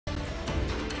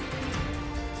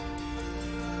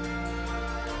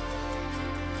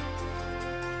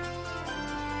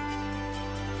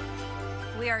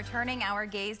We are turning our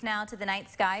gaze now to the night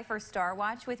sky for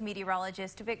Starwatch with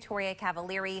meteorologist Victoria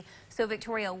Cavalieri. So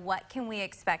Victoria, what can we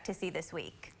expect to see this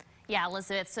week? Yeah,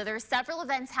 Elizabeth, so there are several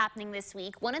events happening this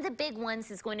week. One of the big ones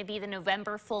is going to be the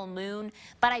November full moon,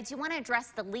 but I do want to address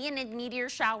the Leonid meteor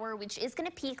shower, which is going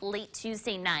to peak late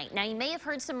Tuesday night. Now, you may have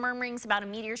heard some murmurings about a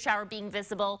meteor shower being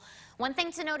visible. One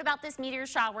thing to note about this meteor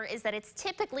shower is that it's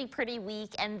typically pretty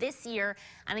weak, and this year,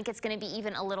 I think it's going to be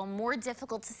even a little more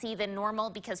difficult to see than normal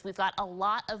because we've got a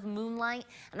lot of moonlight,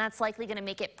 and that's likely going to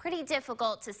make it pretty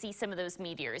difficult to see some of those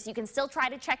meteors. You can still try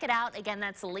to check it out. Again,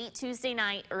 that's late Tuesday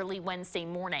night, early Wednesday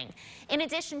morning. In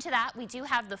addition to that, we do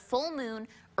have the full moon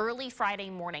early Friday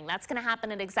morning. That's going to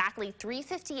happen at exactly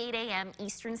 3:58 a.m.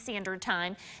 Eastern Standard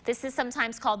Time. This is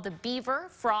sometimes called the beaver,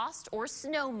 frost, or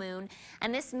snow moon,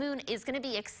 and this moon is going to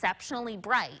be exceptionally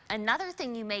bright. Another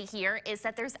thing you may hear is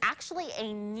that there's actually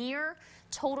a near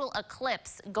total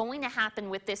eclipse going to happen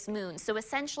with this moon. So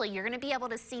essentially, you're going to be able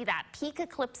to see that peak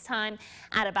eclipse time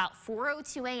at about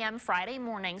 4:02 a.m. Friday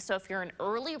morning. So if you're an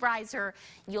early riser,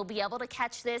 you'll be able to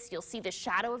catch this. You'll see the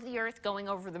shadow of the Earth going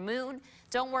over the moon.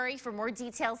 Don't worry, for more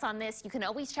details on this, you can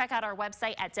always check out our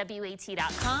website at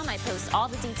WAT.com. I post all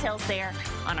the details there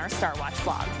on our Starwatch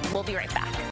blog. We'll be right back.